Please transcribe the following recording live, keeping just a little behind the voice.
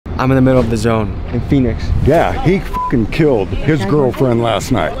I'm in the middle of the zone in Phoenix. Yeah, he fucking killed his girlfriend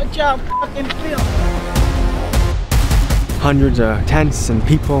last night. What y'all fucking feel? Hundreds of tents and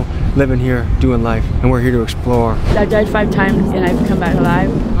people living here, doing life, and we're here to explore. I died 5 times and I've come back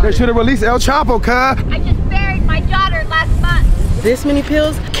alive. They should have released El Chapo, cuz. I just buried my daughter last month. This many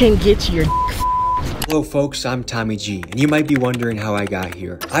pills can get your Hello folks, I'm Tommy G, and you might be wondering how I got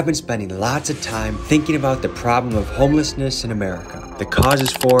here. I've been spending lots of time thinking about the problem of homelessness in America, the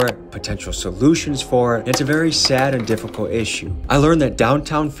causes for it, potential solutions for it, and it's a very sad and difficult issue. I learned that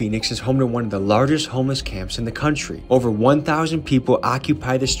downtown Phoenix is home to one of the largest homeless camps in the country. Over 1,000 people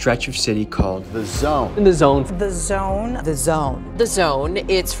occupy the stretch of city called The Zone. The Zone. The Zone. The Zone. The Zone.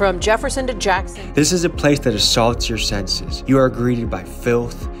 It's from Jefferson to Jackson. This is a place that assaults your senses. You are greeted by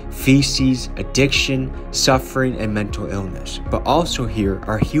filth, feces, addiction, suffering, and mental illness. But also here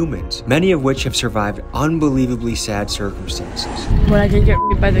are humans, many of which have survived unbelievably sad circumstances. When I did get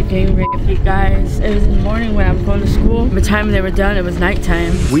raped by the gang rape guys, it was in the morning when I was going to school. By the time they were done, it was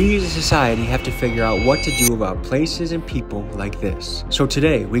nighttime. We as a society have to figure out what to do about places and people like this. So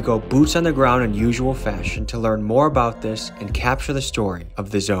today, we go boots on the ground in usual fashion to learn more about this and capture the story of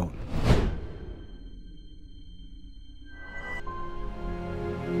the Zone.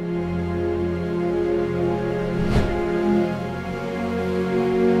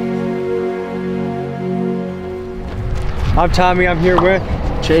 I'm Tommy, I'm here with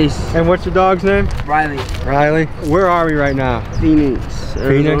Chase. And what's your dog's name? Riley. Riley. Where are we right now? Phoenix.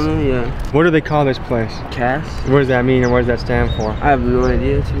 Phoenix? Arizona, yeah. What do they call this place? Cass. What does that mean and what does that stand for? I have no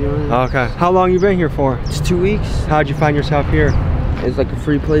idea, to be honest. Okay. How long you been here for? It's 2 weeks. How'd you find yourself here? It's like a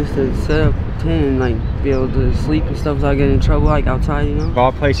free place to set up a tent and like be able to sleep and stuff without getting in trouble, like outside, you know? Of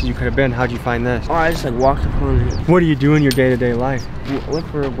all places you could have been, how'd you find this? Oh, I just like walked upon it. What do you do in your day-to-day life? Look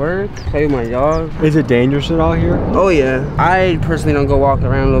for work, play with my dog. Is it dangerous at all here? Oh yeah. I personally don't go walk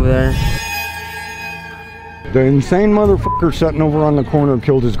around over there. The insane motherfucker sitting over on the corner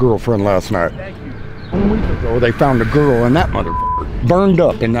killed his girlfriend last night. 1 week ago, they found a girl and that motherfucker burned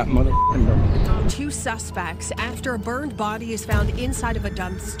up in that motherfucker. 2 suspects after a burned body is found inside of a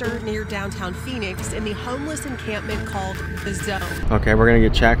dumpster near downtown Phoenix in the homeless encampment called The Zone. Okay, we're gonna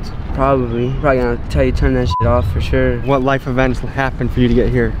get checked. Probably gonna tell you to turn that shit off for sure. What life events happened for you to get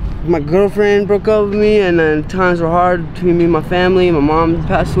here? My girlfriend broke up with me, and then times were hard between me and my family. My mom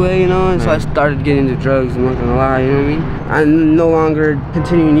passed away, you know, and so I started getting into drugs, I'm not gonna lie, you know what I mean? I'm no longer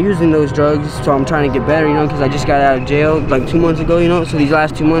continuing using those drugs, so I'm trying to get better, you know, because I just got out of jail like 2 months ago, you know, so these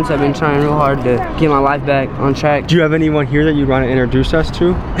last 2 months I've been trying real hard to get my life back on track. Do you have anyone here that you'd want to introduce us to?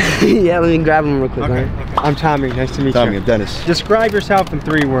 Yeah, let me grab them real quick. Okay. I'm Tommy, nice to meet you. Tommy, I'm Dennis. Describe yourself in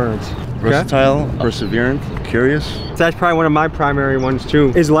 3 words. Versatile, perseverant, curious. That's probably one of my primary ones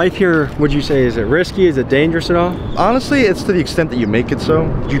too. Is life here, would you say, is it risky? Is it dangerous at all? Honestly, it's to the extent that you make it so.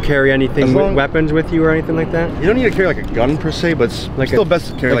 Do you carry anything, weapons with you or anything like that? You don't need to carry like a gun per se, but it's like still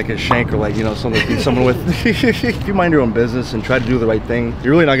best to carry like a shank or like, you know, something to beat someone with. If you mind your own business and try to do the right thing,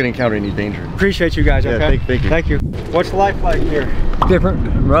 you're really not going to encounter any danger. Appreciate you guys, okay? Thank you. Thank you. What's life like here? Different,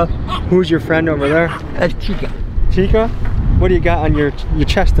 bro. Who's your friend over there? That's Chica. Chica? What do you got on your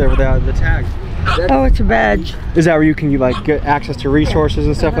chest there with the tag? Oh, it's a badge. Is that where you can like get access to resources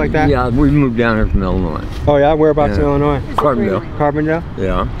and stuff like that? Yeah, we moved down here from Illinois. Oh yeah? Whereabouts in Illinois? Carbondale. Carbondale?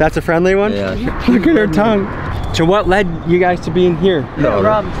 Yeah. That's a friendly one? Yeah. Look at her tongue. So what led you guys to being here? Got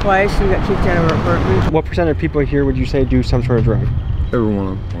robbed twice and got kicked out of our apartment. What percent of people here would you say do some sort of drug?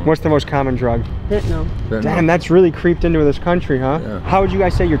 Everyone. What's the most common drug? Fentanyl. Damn, that's really creeped into this country, huh? Yeah. How would you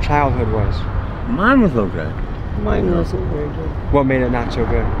guys say your childhood was? Mine was okay. Mine wasn't very good. What made it not so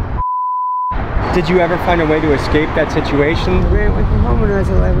good? Did you ever find a way to escape that situation? I ran away from home when I was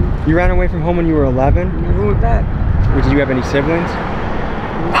 11. You ran away from home when you were 11? Never went back. Did you have any siblings?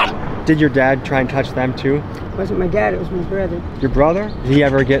 Did your dad try and touch them too? It wasn't my dad, it was my brother. Your brother? Did he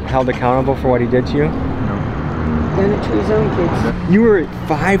ever get held accountable for what he did to you? Done it to his own kids. You were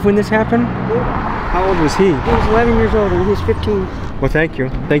 5 when this happened? Yeah. How old was he? He was 11 years old and he was 15. Well, thank you.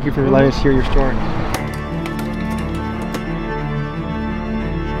 Thank you for letting us hear your story.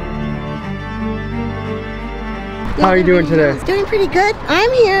 How are you doing today? Doing pretty good.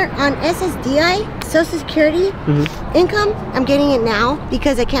 I'm here on SSDI, Social Security income. I'm getting it now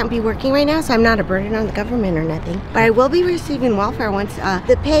because I can't be working right now, so I'm not a burden on the government or nothing. But I will be receiving welfare once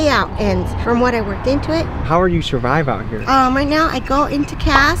the payout ends from what I worked into it. How do you survive out here? Right now I go into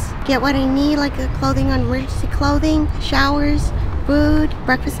Cass, get what I need, like clothing on emergency clothing, showers, food,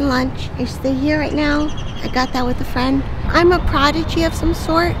 breakfast and lunch. I stay here right now. I got that with a friend. I'm a prodigy of some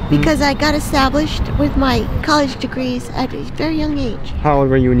sort because I got established with my college degrees at a very young age. How old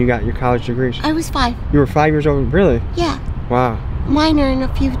were you when you got your college degrees? I was 5. You were 5 years old? Really? Yeah. Wow. minor in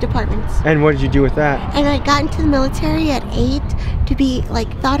a few departments. And what did you do with that? And I got into the military at 8 to be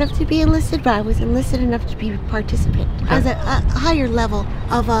thought of to be enlisted, but I was enlisted enough to be a participant as a higher level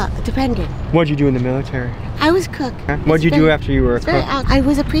of a dependent. What did you do in the military? I was cook. What did you do after you were a cook? I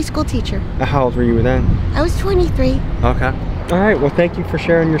was a preschool teacher. How old were you then? I was 23. Okay. All right, well, thank you for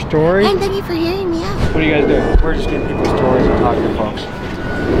sharing your story. And thank you for hearing me out. What do you guys do? We're just getting people's stories and talking to folks.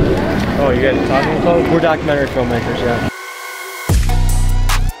 Oh, you guys are talking to folks? We're documentary filmmakers, yeah.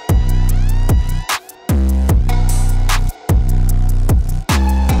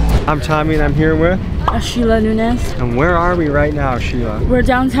 I'm Tommy and I'm here with Sheila Nunez. And where are we right now, Sheila? We're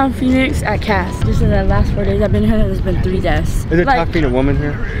downtown Phoenix at Cass. Just in the last 4 days I've been here, there's been 3 deaths. Is it tough being a woman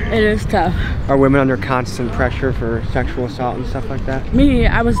here? It is tough. Are women under constant pressure for sexual assault and stuff like that? Me,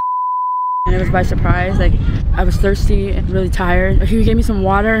 I was and it was by surprise. Like, I was thirsty and really tired. He gave me some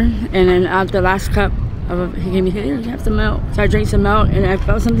water, and then out the last cup, he gave me, here, you have some milk. So I drank some milk, and I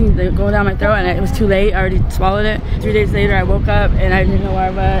felt something go down my throat, and it was too late. I already swallowed it. 3 days later, I woke up, and I didn't know where I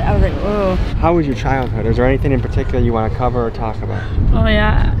was. I was like, oh. How was your childhood? Is there anything in particular you want to cover or talk about? Oh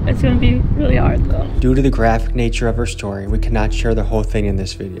yeah, it's gonna be really hard though. Due to the graphic nature of her story, we cannot share the whole thing in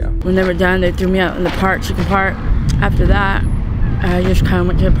this video. When they were done, they threw me out in the park, chicken park. After that, I just kind of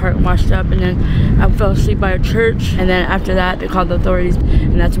went to the park and washed up, and then I fell asleep by a church. And then after that, they called the authorities,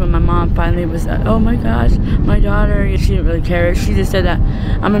 and that's when my mom finally was like, oh my gosh, my daughter. She didn't really care. She just said that,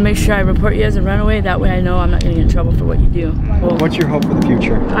 I'm gonna make sure I report you as a runaway. That way I know I'm not gonna get in trouble for what you do. Well, what's your hope for the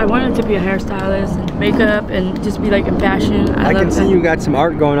future? I wanted to be a hairstylist, and makeup, and just be like in fashion. I can see you got some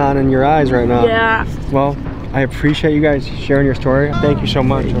art going on in your eyes right now. Yeah. Well, I appreciate you guys sharing your story. Thank you so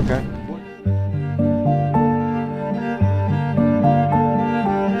much, okay?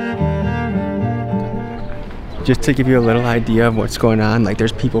 Just to give you a little idea of what's going on, like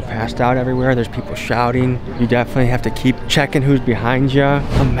there's people passed out everywhere, there's people shouting. You definitely have to keep checking who's behind you.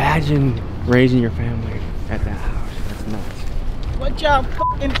 Imagine raising your family at that house. That's nuts. What y'all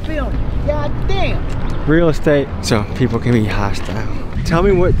fucking filming? God damn. Real estate, so people can be hostile. Tell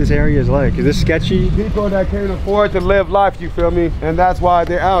me what this area is like. Is this sketchy? People that can't afford to live life, you feel me? And that's why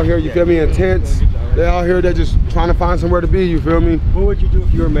they're out here, you feel me, in tents. They're out here, they're just trying to find somewhere to be, you feel me? What would you do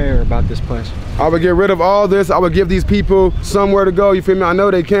if you were mayor about this place? I would get rid of all this. I would give these people somewhere to go, you feel me? I know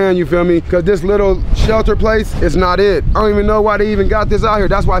they can, you feel me? Because this little shelter place is not it. I don't even know why they even got this out here.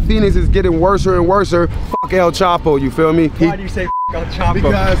 That's why Phoenix is getting worse and worse. Fuck El Chapo, you feel me? Why do you say El Chapo?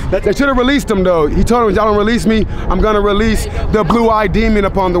 Because they should have released him though. He told them, y'all don't release me, I'm gonna release the blue-eyed demon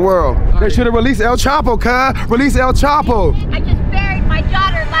upon the world. They should have released El Chapo, cuz. Release El Chapo. I just buried my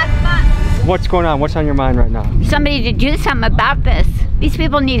daughter last month. What's going on? What's on your mind right now? Somebody to do something about this. These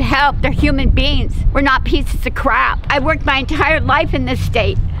people need help. They're human beings. We're not pieces of crap. I worked my entire life in this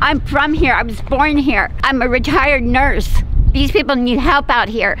state. I'm from here. I was born here. I'm a retired nurse. These people need help out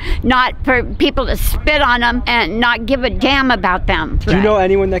here, not for people to spit on them and not give a damn about them. Do you know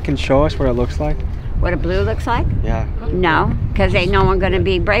anyone that can show us what it looks like? What a blue looks like? Yeah. No, because ain't no one going to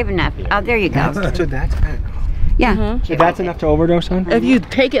be brave enough. Oh, there you go. That's bad. Yeah. So that's enough to overdose on? If you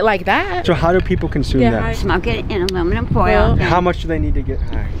take it like that. So how do people consume that? Smoke it in aluminum foil. How much do they need to get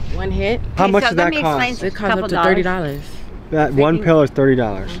high? One hit. How much does that cost? It costs up to $30. That one pill is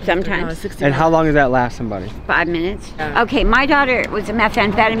 $30. Sometimes. And how long does that last somebody? 5 minutes. Okay, my daughter was a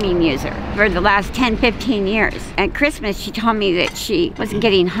methamphetamine user for the last 10, 15 years. At Christmas, she told me that she wasn't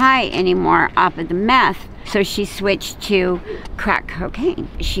getting high anymore off of the meth, so she switched to crack cocaine.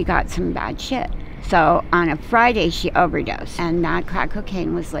 She got some bad shit. So on a Friday, she overdosed, and that crack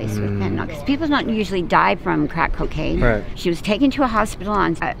cocaine was laced with fentanyl. Because people don't usually die from crack cocaine. Right. She was taken to a hospital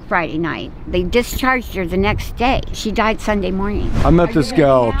on Friday night. They discharged her the next day. She died Sunday morning. I met this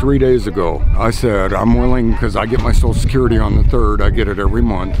gal 3 days ago. I said, I'm willing, because I get my Social Security on the 3rd. I get it every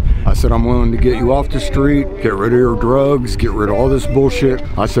month. I said, I'm willing to get you off the street, get rid of your drugs, get rid of all this bullshit.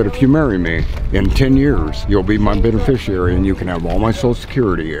 I said, if you marry me, in 10 years, you'll be my beneficiary, and you can have all my Social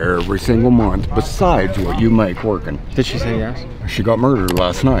Security every single month, besides what you make working. Did she say yes? She got murdered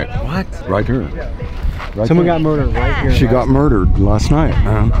last night. What? Right here. Right Someone there. got murdered right here. She got murdered last night,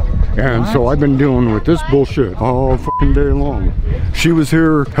 man. And so I've been dealing with this bullshit all fucking day long. She was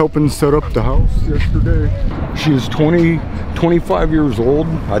here helping set up the house yesterday. She is 25 years old.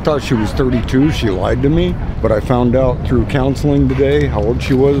 I thought she was 32. She lied to me. But I found out through counseling today how old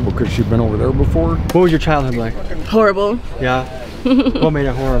she was because she'd been over there before. What was your childhood like? Horrible. Yeah? What made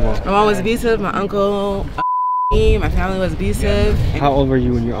it horrible? My mom was abusive. My uncle, my family was abusive. How old were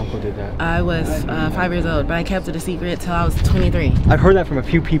you when your uncle did that? I was 5 years old, but I kept it a secret till I was 23. I've heard that from a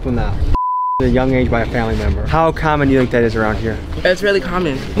few people now. At a young age by a family member. How common do you think that is around here? It's really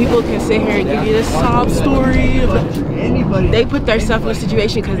common. People can sit here and give you this sob story. They put themselves in a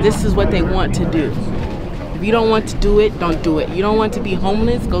situation because this is what they want to do. If you don't want to do it, don't do it. You don't want to be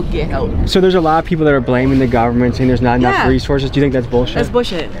homeless, go get help. So there's a lot of people that are blaming the government, saying there's not enough resources. Do you think that's bullshit? That's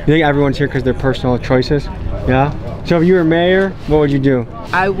bullshit. You think everyone's here because they're personal choices? Yeah? So if you were mayor, what would you do?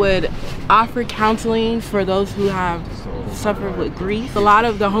 I would offer counseling for those who have suffered with grief. A lot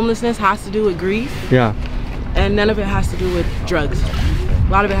of the homelessness has to do with grief. Yeah. And none of it has to do with drugs. A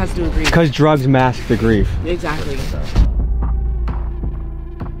lot of it has to do with grief. Because drugs mask the grief. Exactly.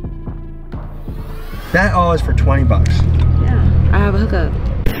 That all is for 20 bucks. Yeah. I have a hookup.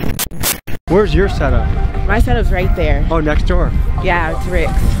 Where's your setup? My setup's right there. Oh, next door. Yeah, it's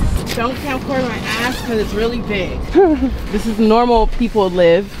Rick's. Don't camcord my ass because it's really big. This is normal people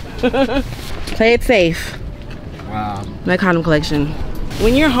live. Play it safe. Wow. My condom collection.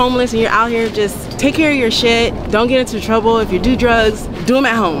 When you're homeless and you're out here, just take care of your shit. Don't get into trouble. If you do drugs, do them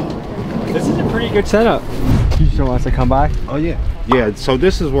at home. This is a pretty good setup. You still want us to come by? Oh yeah. Yeah, so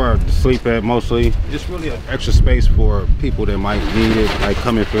this is where I sleep at mostly. It's really an extra space for people that might need it, like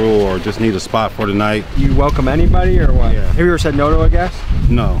coming through or just need a spot for the night. You welcome anybody or what? Yeah. Have you ever said no to a guest?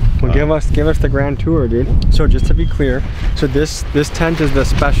 No. Well, give us the grand tour, dude. So just to be clear, so this tent is the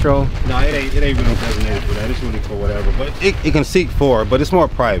special. No, it ain't really designated for that. It's really for whatever, but it can seat for, but it's more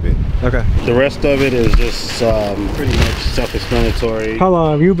private. Okay. The rest of it is just pretty much self-explanatory. How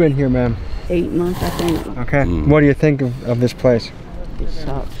long have you been here, ma'am? 8 months, I think. Okay. What do you think of this place? It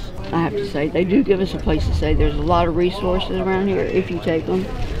sucks. I have to say, they do give us a place to stay. There's a lot of resources around here if you take them.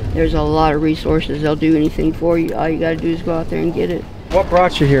 There's a lot of resources. They'll do anything for you. All you gotta do is go out there and get it. What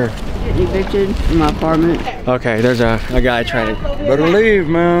brought you here? Getting evicted from my apartment. Okay, there's a guy trying to... Better leave,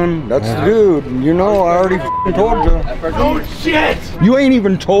 man. That's the dude. You know, I already told you. Oh, shit! You ain't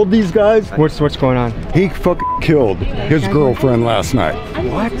even told these guys? What's going on? He fucking killed his girlfriend last night.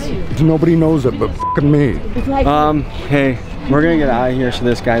 What? Nobody knows it but fucking me. Hey, we're gonna get out of here so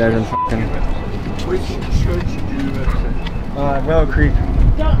this guy doesn't fucking... Which church do you attend? Willow Creek.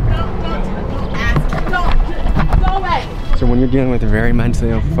 Go away. So when you're dealing with very mentally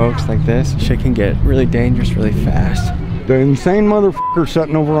ill folks like this, shit can get really dangerous really fast. The insane motherfucker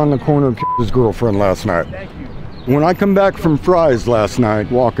sitting over on the corner killed his girlfriend last night. When I come back from Fry's last night,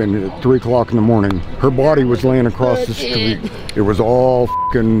 walking at 3 o'clock in the morning, her body was laying across the street. It was all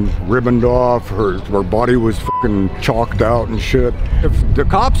fucking ribboned off. Her body was fucking chalked out and shit. If the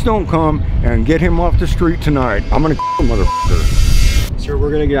cops don't come and get him off the street tonight, I'm gonna kill the motherfucker. Sir,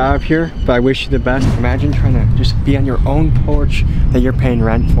 we're gonna get out of here, but I wish you the best. Imagine trying to just be on your own porch that you're paying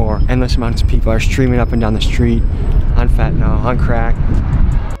rent for. Endless amounts of people are streaming up and down the street on fentanyl, on crack.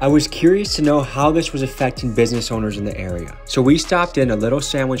 I was curious to know how this was affecting business owners in the area. So we stopped in a little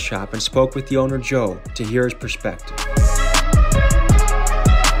sandwich shop and spoke with the owner, Joe, to hear his perspective.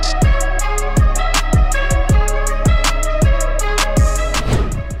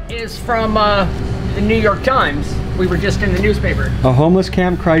 Is from the New York Times. We were just in the newspaper. A homeless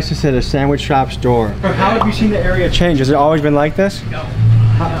camp crisis at a sandwich shop's door. How have you seen the area change? Has it always been like this? No.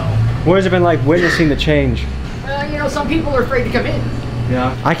 What has it been like witnessing the change? You know, some people are afraid to come in.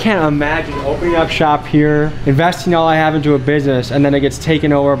 Yeah. I can't imagine opening up shop here, investing all I have into a business, and then it gets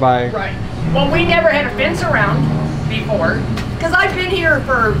taken over by... Right. Well, we never had a fence around before, because I've been here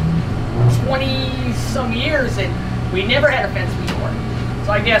for 20-some years, and we never had a fence before.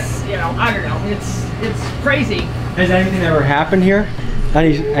 So I guess, you know, I don't know, it's crazy. Has anything ever happened here? Not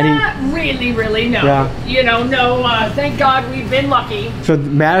really, no. Yeah. You know, no, thank God we've been lucky. So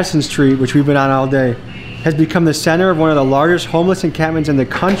Madison Street, which we've been on all day, has become the center of one of the largest homeless encampments in the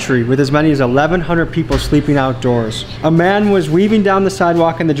country, with as many as 1,100 people sleeping outdoors. A man was weaving down the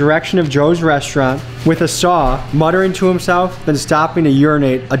sidewalk in the direction of Joe's restaurant with a saw, muttering to himself, then stopping to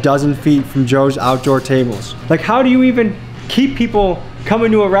urinate a dozen feet from Joe's outdoor tables. Like, how do you even keep people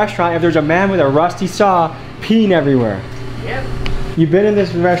coming to a restaurant if there's a man with a rusty saw peeing everywhere? Yep. You've been in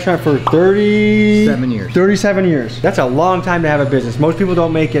this restaurant for 37 years. 37 years. That's a long time to have a business. Most people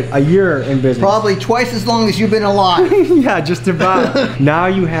don't make it a year in business. Probably twice as long as you've been alive. Yeah, just about. Now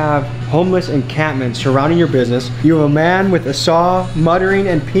you have homeless encampments surrounding your business. You have a man with a saw muttering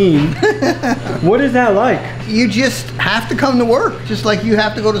and peeing. What is that like? You just have to come to work. Just like you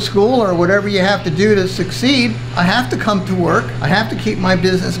have to go to school or whatever you have to do to succeed. I have to come to work. I have to keep my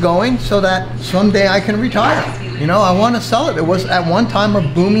business going so that someday I can retire. You know, I want to sell it. It was at one time a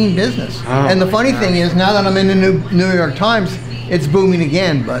booming business. Oh, and the funny thing is, now that I'm in the New York Times, it's booming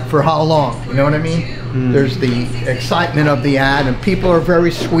again, but for how long? You know what I mean? There's the excitement of the ad, and people are very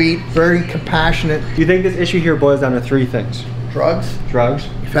sweet, very compassionate. You think this issue here boils down to 3 things? Drugs.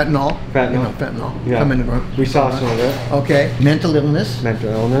 Fentanyl. Fentanyl. You know, fentanyl. Yeah. Come in the room. We saw some of it. Okay. Mental illness. Mental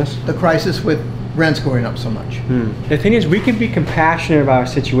illness. The crisis with rent's going up so much. The thing is, we can be compassionate about a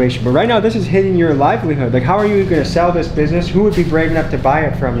situation, but right now this is hitting your livelihood. Like, how are you going to sell this business? Who would be brave enough to buy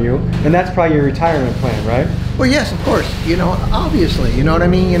it from you? And that's probably your retirement plan, right? Well, yes, of course. You know, obviously, you know what I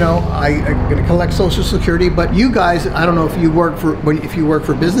mean. You know, I'm going to collect Social Security, but you guys, I don't know if you work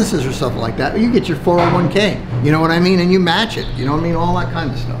for businesses or stuff like that. You get your 401k. You know what I mean, and you match it. You know what I mean, all that kind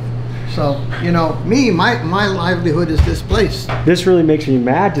of stuff. So, you know, my livelihood is this place. This really makes me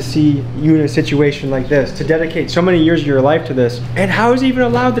mad to see you in a situation like this, to dedicate so many years of your life to this. And how is it even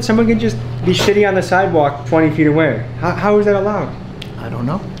allowed that someone can just be shitting on the sidewalk 20 feet away? How is that allowed? I don't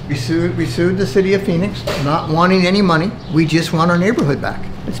know. We sued the city of Phoenix, not wanting any money. We just want our neighborhood back.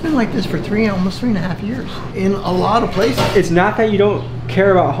 It's been like this for almost 3.5 years in a lot of places. It's not that you don't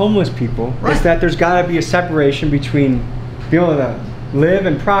care about homeless people. Right. It's that there's got to be a separation between being able to live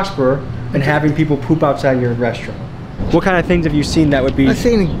and prosper and having people poop outside your restaurant. What kind of things have you seen that would be? I've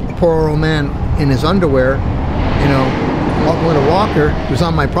seen a poor old man in his underwear, you know, walking with a walker, who's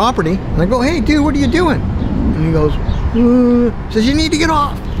on my property, and I go, hey dude, what are you doing? And he goes, says, you need to get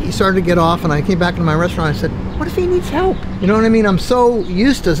off. He started to get off, and I came back to my restaurant. I said, what if he needs help? You know what I mean? I'm so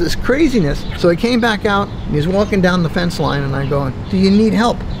used to this craziness. So he came back out, and he's walking down the fence line, and I go, do you need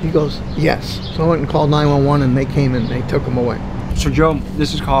help? He goes, yes. So I went and called 911, and they came and they took him away. So Joe,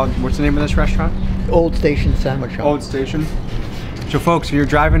 this is called, what's the name of this restaurant? Old Station Sandwich Shop. Old Station. So folks, if you're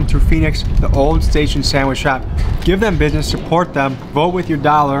driving through Phoenix, the Old Station Sandwich Shop, give them business, support them, vote with your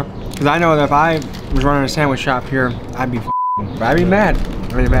dollar. Because I know that if I was running a sandwich shop here, I'd be mad.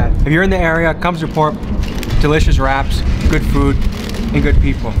 Really mad. If you're in the area, come support. Delicious wraps, good food, and good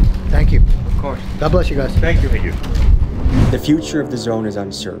people. Thank you. Of course. God bless you guys. Thank you. Thank you. The future of the zone is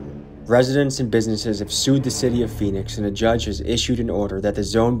uncertain. Residents and businesses have sued the city of Phoenix, and a judge has issued an order that the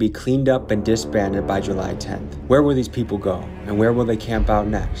zone be cleaned up and disbanded by July 10th. Where will these people go, and where will they camp out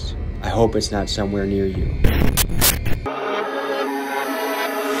next? I hope it's not somewhere near you.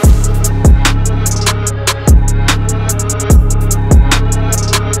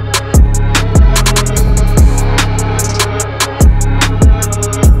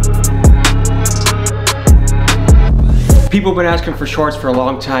 People have been asking for shorts for a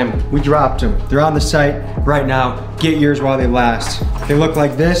long time. We dropped them. They're on the site right now. Get yours while they last. They look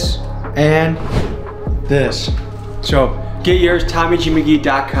like this and this. So get yours,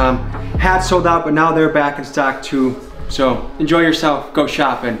 TommyGMcGee.com. Hats sold out, but now they're back in stock too. So enjoy yourself, go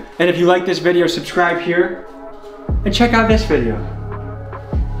shopping. And if you like this video, subscribe here and check out this video.